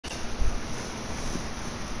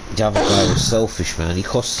The other guy was selfish, man. He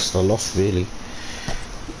cost us the loss, really.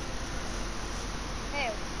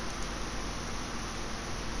 Who?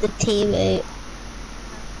 The teammate.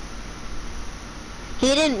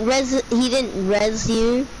 He didn't res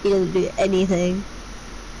you. He didn't do anything.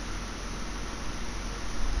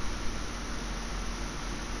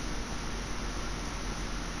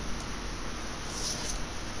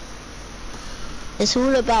 It's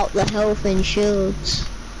all about the health and shields.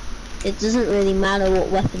 It doesn't really matter what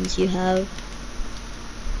weapons you have.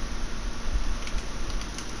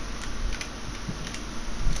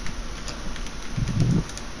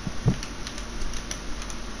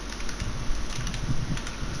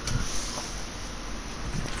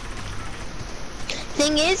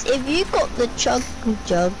 Thing is, if you got the chug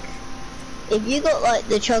jug, if you got like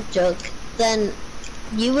the chug jug, then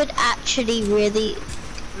you would actually really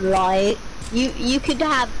like you could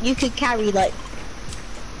carry like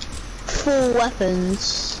 4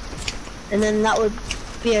 weapons, and then that would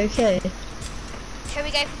be okay. Shall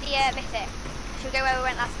we go for the mythic? Shall we go where we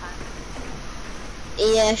went last time?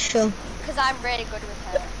 Yeah, sure. Because I'm really good with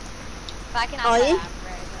her. If I can have Are her, you? I'm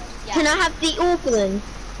really good. Yeah. Can I have the orb then?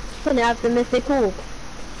 Can I have the mythic orb?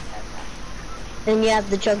 Okay. Then you have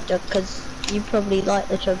the chug jug, because you probably like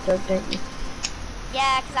the chug jug, don't you?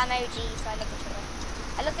 Yeah, because I'm OG, so I love the chugger.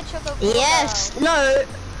 I love the chugger. Yes. No.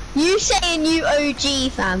 You saying you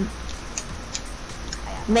OG, fam,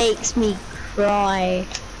 makes me cry.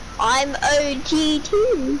 I'm OG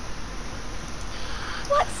too.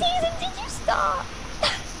 What season did you start?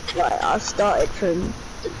 Right, I started from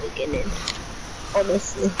the beginning.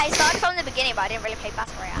 Honestly. I started from the beginning, but I didn't really play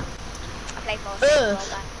Battle Royale. I played more all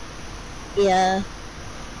time. Yeah.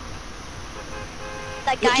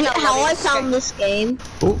 That guy How I found this game?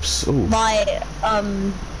 Oops. Ooh. My Where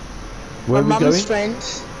my are we mum's going?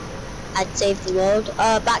 friends had saved the world.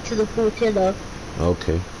 Back to the Fortilla.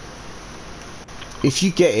 Okay. If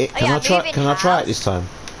you get it, can I try? Can I try it this time?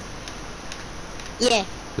 Yeah.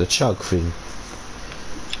 The chug thing.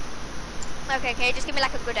 Okay, okay, just give me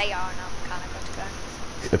like a good AR and I'm kind of good to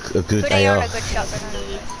go. A good Good AR. AR and a good shotgun.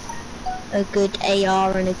 A good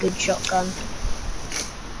AR and a good shotgun.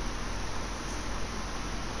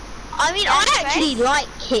 I mean, I actually like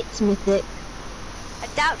Kit's mythic. I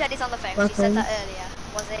doubt Daddy's on the phone, 'cause he said that earlier.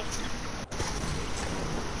 Was he?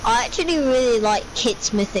 I actually really like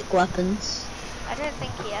Kit's mythic weapons. I don't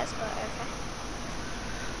think he is, but okay.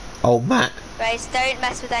 Oh, Matt. Grace, don't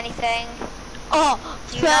mess with anything. Oh,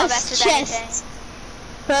 Do not mess first with chest. anything.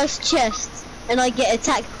 First chest. And I get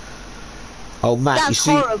attacked. Oh, Matt, That's you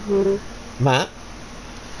see, horrible. Matt.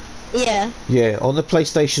 Yeah. Yeah, on the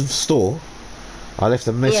PlayStation Store, I left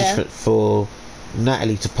a message for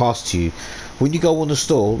Natalie to pass to you. When you go on the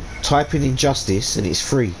store, type in Injustice and it's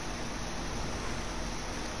free.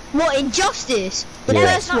 What, Injustice? The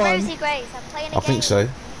Yeah. first Not one. Rosie Grace, I'm playing a game. I think so. Can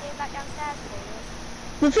you go back downstairs,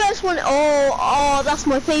 please? The first one, oh, that's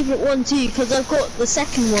my favourite one too, because I've got the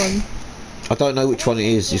second one. I don't know which one it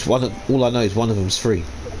is. It's one. All I know is one of them's free.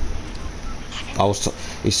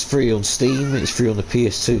 It's free on Steam and it's free on the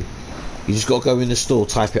PS2. You just got to go in the store,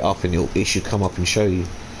 type it up, and it should come up and show you.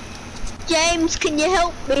 James, can you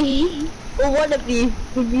help me? Or one of you,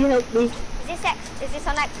 can you help me? Is this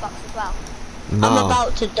on Xbox as well? Nah, I'm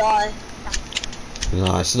about to die.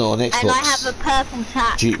 nah, it's not on Xbox. And I have a purple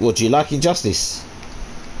tack. Do you like Injustice?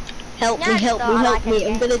 Help No, me, it's help not. me, I help like me. it,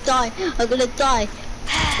 I'm yeah. gonna die. I'm gonna die.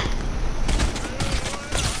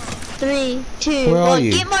 3, 2, Where are 1.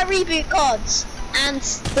 you? Get my reboot cards and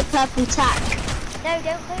the purple tack. No,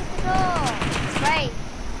 don't close the door. It's great.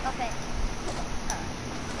 Stop it.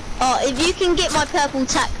 Oh, if you can get my purple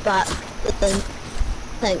tack back, then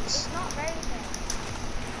thanks. It's not Rosie.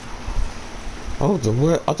 Hold on,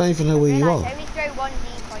 where? I don't even know where you Realise, are. only throw one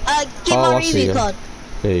decoy. Get Oh, my I see reboot ya. card.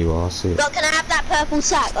 There you are. I see it. But can I have that purple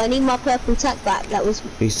tack? I need my purple tack back. That was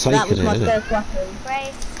He's that was taken my it, isn't it? first weapon.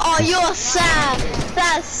 Grace. Oh, you're sad.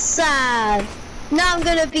 That's sad. Now I'm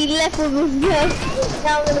gonna be left with a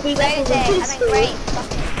now I'm gonna be left with a Rosie, I pistol. mean, great. Stop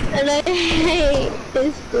it. And I hate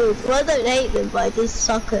pistols. Well, I don't hate them, but I just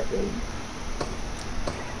suck at them.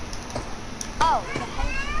 Oh, the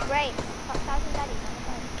hen. Great. Got 1,000 daddies on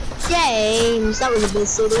the phone. James, that was a bit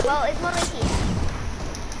silly. Well, it's one of here.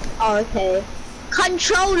 Oh, okay.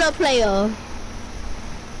 Controller player.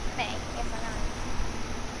 Me. Yes,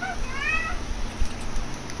 I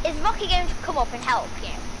know. Is Rocky going to come up and help you?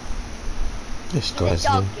 This He's guy's a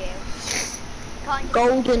dog, new. you. Can't you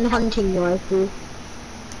Golden hunting rifle.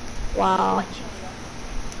 Wow. watching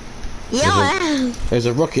you? Yeah, I am. There's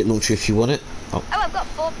a rocket launcher if you want it. Oh, Oh, I've got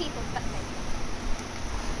 4 people spectating.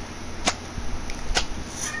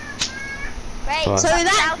 Great. Right. So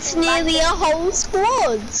that's nearly a whole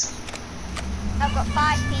squad. I've got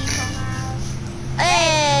 5 people now. Stop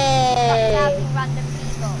Hey! shouting random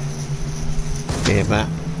people. Here, Matt.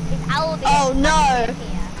 It's Albion. Oh no!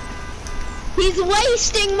 Here. He's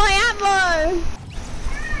wasting my ammo!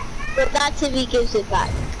 But that's if he gives it back.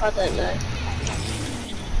 I don't know.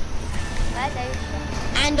 Where's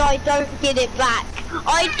Ocean? And I don't get it back.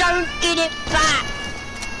 I don't get it back!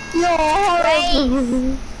 You're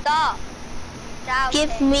horrible! Stop.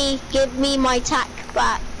 Shouting. Give me my tack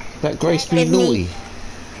back. That Grace be Give me- naughty.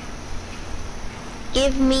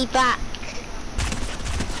 Give me back.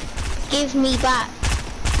 Give me back.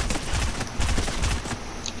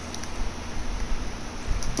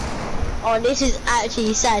 Oh, this is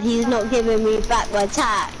actually sad. He's not giving me back my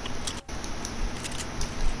tack.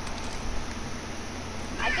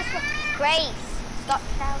 I just want Grace. Stop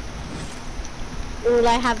shouting. All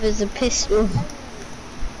I have is a pistol. Don't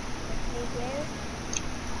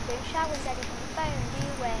shout when Daddy's on the phone, do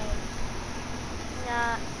we?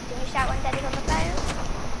 Nah. Can you shout when Daddy's on the phone?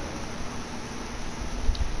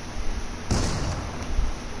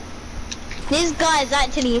 This guy is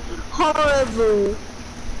actually horrible. You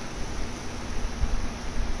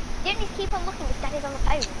don't need to keep on looking if Daddy's on the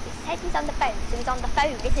phone. It says he's on the phone, so he's on the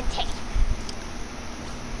phone, isn't it?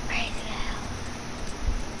 Crazy hell.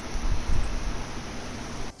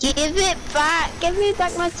 Give it back. Give me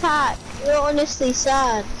back my tack. You're honestly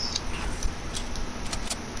sad.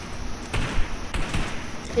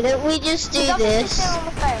 Don't we just do He's obviously this? still on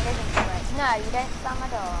the phone, isn't he? Grace? No, you don't slam my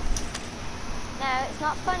door. No, it's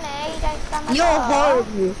not funny. You don't slam my You're door.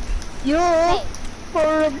 horrible. You're Hey.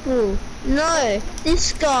 horrible. No,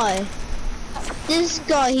 this guy. This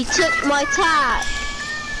guy, he took my tack.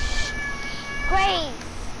 Grace!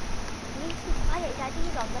 You need to be quiet.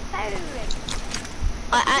 Daddy's on the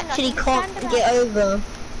phone. I actually can't get over.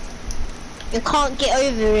 I can't get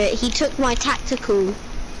over it. He took my tactical.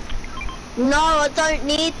 No, I don't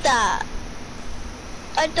need that.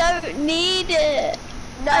 I don't need it.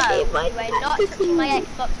 No, I need my you are not tactical. touching my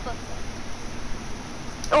Xbox button.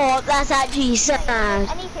 Oh, that's actually Don't sad.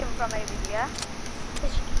 get anything from over here.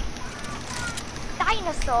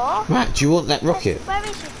 Dinosaur? Matt, do you want that rocket? Where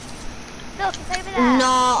is she? Look, it's over there. No,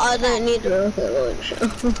 I don't need a rocket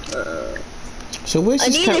launcher. So where's I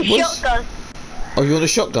this need cat? a shotgun. Oh, you want a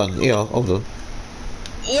shotgun? Yeah, hold on.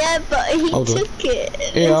 Yeah, but he Hold on. took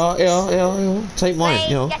it. Yeah. Take mine, Wait,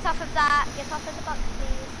 yeah. get off of that. Get off of the box,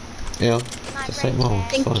 please. Yeah. My Just take mine,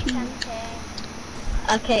 it's Thank fine. you.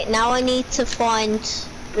 Tempting. Okay, now I need to find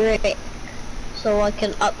brick so I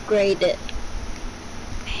can upgrade it.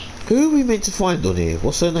 Who are we meant to find on here?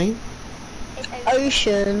 What's her name? It's over.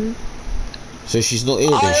 Ocean. So she's not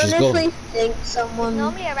here then, I she's honestly gone. think someone.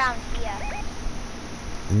 Normally around here.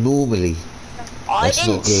 Normally. I That's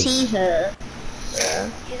didn't not good. see her. Yeah.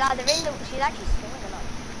 She's either in the. She's actually swimming a lot.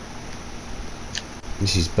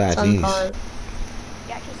 This is bad news. Sometimes.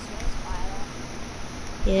 She actually swims quite a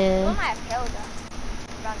lot. We Yeah. might have killed her.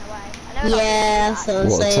 Run away. I know Yeah, that's what I'm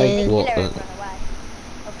What, take saying. what? Kill her and run away.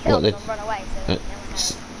 Or kill What, them they- and run away so uh, that no one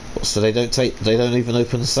knows. So they don't even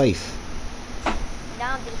open the safe.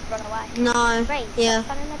 Now they just run away. No. Great. Yeah.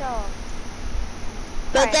 Stop slamming the door.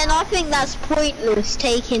 But Sorry, then I Alex. think that's pointless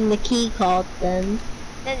taking the key card then.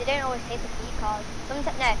 No, they don't always take the key card.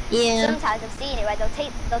 Sometimes no. Yeah. Sometimes I've seen it where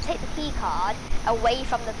they'll take the key card away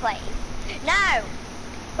from the place. No,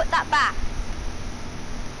 put that back.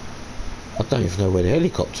 I don't even know where the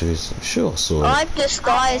helicopter is. I'm sure I saw it. I've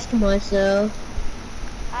disguised myself.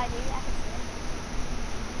 I do.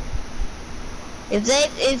 I can see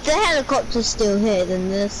If the helicopter's still here, then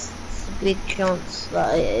there's a big chance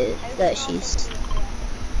that it. that she's.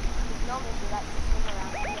 Normally she likes to swim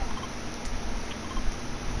around here.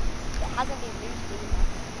 It hasn't been moved either.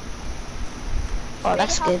 Oh,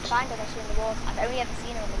 that's It's really good. hard to find unless you're in the water. I've only ever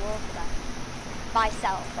seen her in the water though.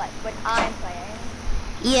 Myself, like when I'm playing.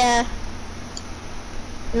 Yeah.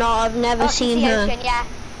 No, I've never Oh, seen the her. ocean, yeah.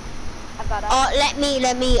 I've got her. Oh, let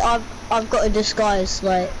me. I've got a disguise.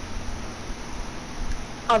 Like,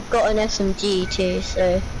 I've got an SMG too,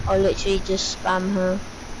 so I'll literally just spam her.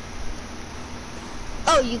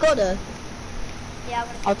 Oh, you got her. Yeah, I'm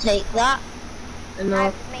gonna. I'll take that. And I I'll.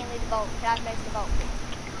 have mainly the bolt. Can I have most of the bolt,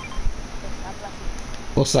 please? God bless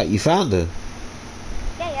you. What's that? You found her?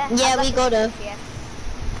 Yeah. Yeah, I've we left got it her. for you.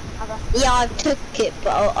 I've left it. Yeah, I took it,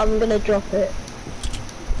 but I'm gonna drop it.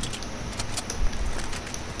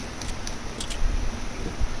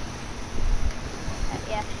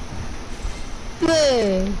 Yeah.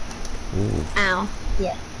 Boom. Ooh. Ow.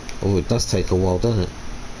 Yeah. Oh, it does take a while, doesn't it?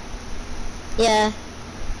 Yeah.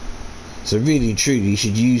 So really and truly, you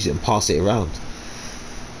should use it and pass it around.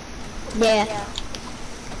 Yeah. Yeah.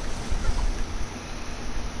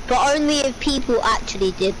 But only if people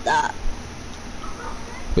actually did that.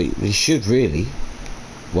 But you should really.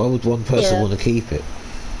 Why would one person Yeah. want to keep it?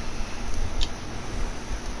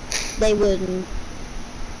 They wouldn't.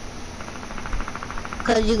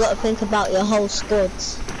 Because you got to think about your whole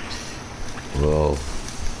squads. Well,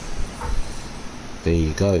 there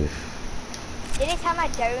you go. The only time I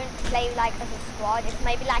don't play like as a squad is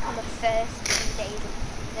maybe like on the first few days.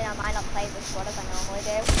 Then I might not play as a squad as I normally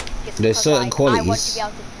do. Just There's because, certain like, I want to qualities. be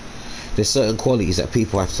able to. There's certain qualities that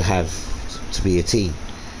people have to be a team,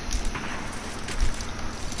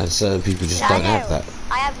 and certain people just don't have that.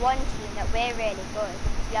 I have one team that we're really good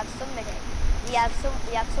because we have somebody. We have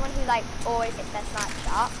someone who like always hits their sniper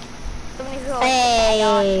shot, someone who always hits their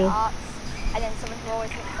AR shots, and then someone who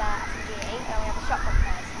always hits their SMG, and we have a shotgun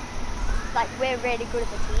person. Like we're really good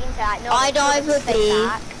as a team. So like, no, I'd either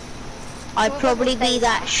be. I'd probably be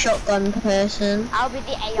that back. shotgun person. I'll be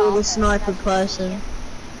the AR Or the person, sniper that's person.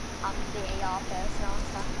 I'm the AR person.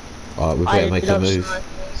 Alright, we better make a love move.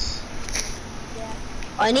 snipers. Yeah.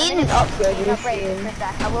 I need an upgrade I'll this break it soon. for a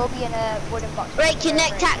sec. I will be in a wooden box. Right,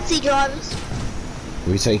 connect taxi drivers.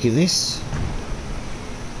 Are we taking this?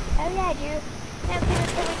 Oh yeah, do you? No, can we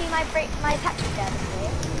do my taxi service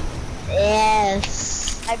here? Yes.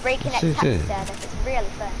 My breaking next Sure taxi do. service. It's really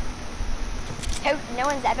fun. No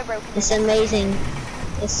one's ever broken It's it. amazing.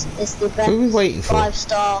 It's the Who are we best waiting for?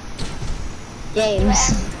 5-star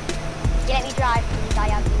games. You let me drive, please. I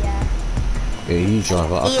have the. Yeah, you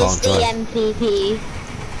drive it. I He is can't the drive. MPP.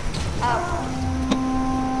 Oh.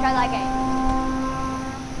 Try that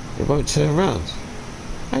game. It won't turn around.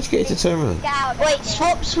 How'd you get it to turn around? Get out. Wait,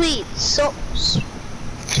 swap seats. Swap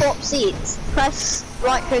seats. Press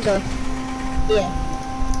right trigger. Yeah.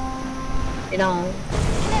 You know.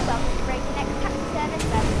 Hello, welcome to breaking next taxi service.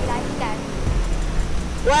 Where would you like to go?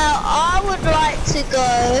 Well, I would like to go.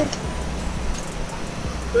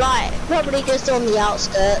 Like, probably just on the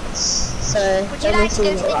outskirts. So. Would you like to go to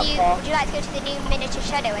everything's the not new? that far. Would you like to go to the new miniature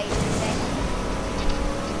shadow agency?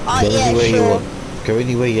 Oh Go yeah, anywhere you sure. want. Go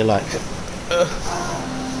anywhere you like. Just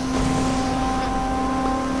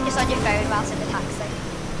on your phone whilst in the taxi.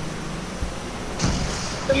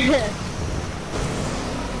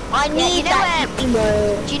 I Yeah, need you know that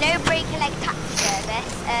emo. Do you know Break a Leg Taxi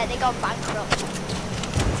Service? They got bankrupt. So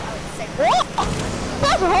it's so What?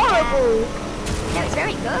 That's horrible. No, it's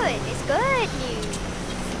very good. It's good news.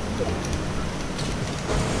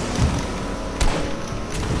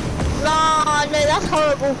 No, that's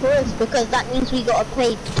horrible for us because that means we gotta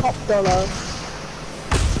pay top dollar.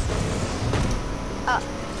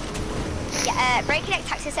 Yeah, Break a Leg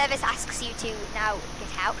Taxi Service asks you to now get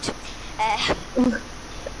out.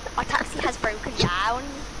 Our taxi has broken down.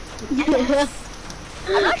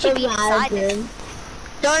 I'm actually being inside this. Imagine.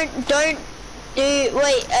 Don't do.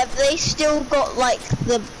 Wait, have they still got like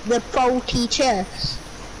the faulty chest?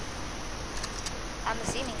 I'm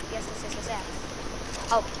assuming yes.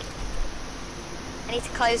 Oh, I need to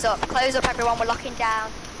close up. Close up, everyone. We're locking down.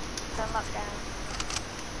 It's on lockdown.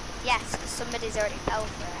 Yes, because somebody's already fell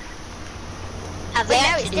for it. Have Wait, they no,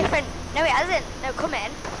 it's actually? different. No, it hasn't. No, come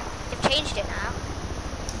in. They've changed it now.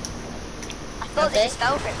 I thought Have they they? just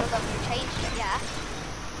fell for it, but they've changed it. Yeah.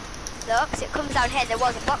 Look, so it comes down here. There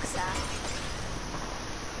was a box there.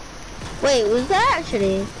 Wait, was there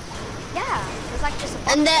actually? Yeah, it was like just a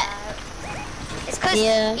box And there. It's because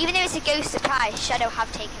Yeah. even though it's a ghost surprise, Shadow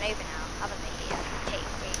have taken over now, haven't they? Here,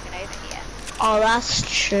 taken over here. Oh, that's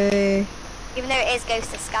true. Even though it is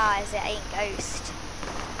Ghost Disguise, it ain't Ghost.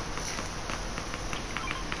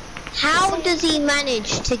 How does he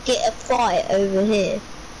manage to get a fight over here?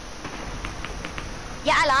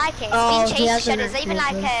 Yeah, I like it. It's Oh, been he changed has to an Shadow. There's even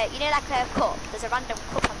like mechanism. a, you know, like a cup. There's a random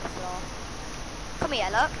cup on the floor. Come here,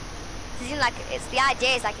 look. It's like it's the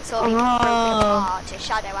idea is like it's all been broken apart to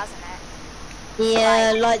Shadow, hasn't it?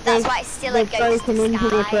 Yeah, like that's they've, why it's still a they've Ghost broken into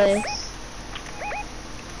the Disguise. place.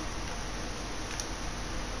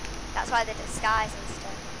 That's why the disguise and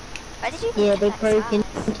stuff. Where did you Yeah, get they that broke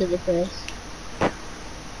disguise? into the place.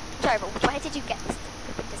 Sorry, but where did you get this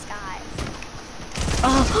stupid disguise?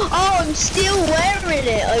 Oh, I'm still wearing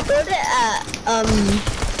it. I got it at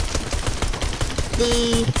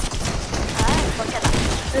the Look at that.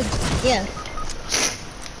 yeah.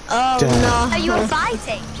 Oh Damn. no. Oh, you were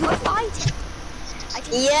fighting. You were fighting. I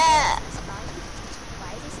didn't Yeah.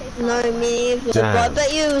 Why is he so No, far away? me neither. Damn. But I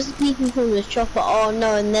bet you it was people from the chopper. Oh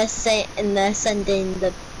no, and they're sending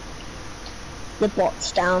the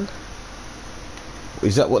bots down.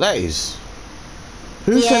 Is that what that is?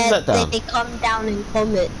 Who Yeah, sends that down? they come down in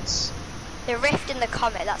comets. The rift in the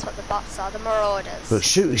comet, that's what the bots are, the marauders. Look,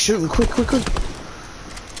 shoot them, quick.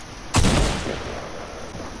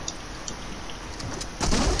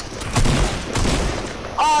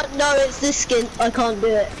 Oh no, it's this skin. I can't do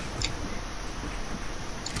it.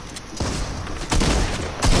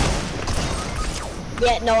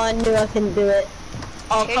 Yeah, no, I knew I couldn't do it.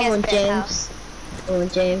 Oh, Sure, come yes, on, bit James. Come on,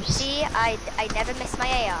 James. See, I never miss my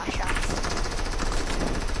AR shots.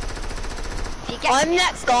 If you get I'm me,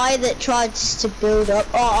 that guy that tries to build up.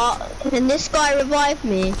 Oh, can this guy revive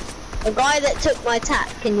me? The guy that took my tap,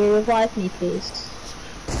 can you revive me, please?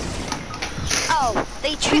 Oh,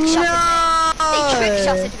 they trick shotted me. They trick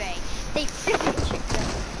shotted me. They freaking trick shotted me.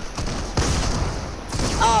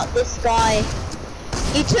 Oh, this guy.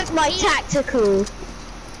 He took my tactical.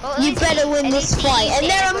 Well, You better win this fight. And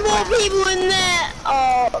there are more people in there.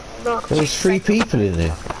 Oh, no. There's 3 people in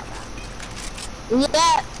there.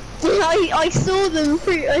 Yeah. I saw them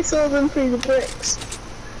through. I saw them through the bricks.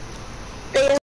 They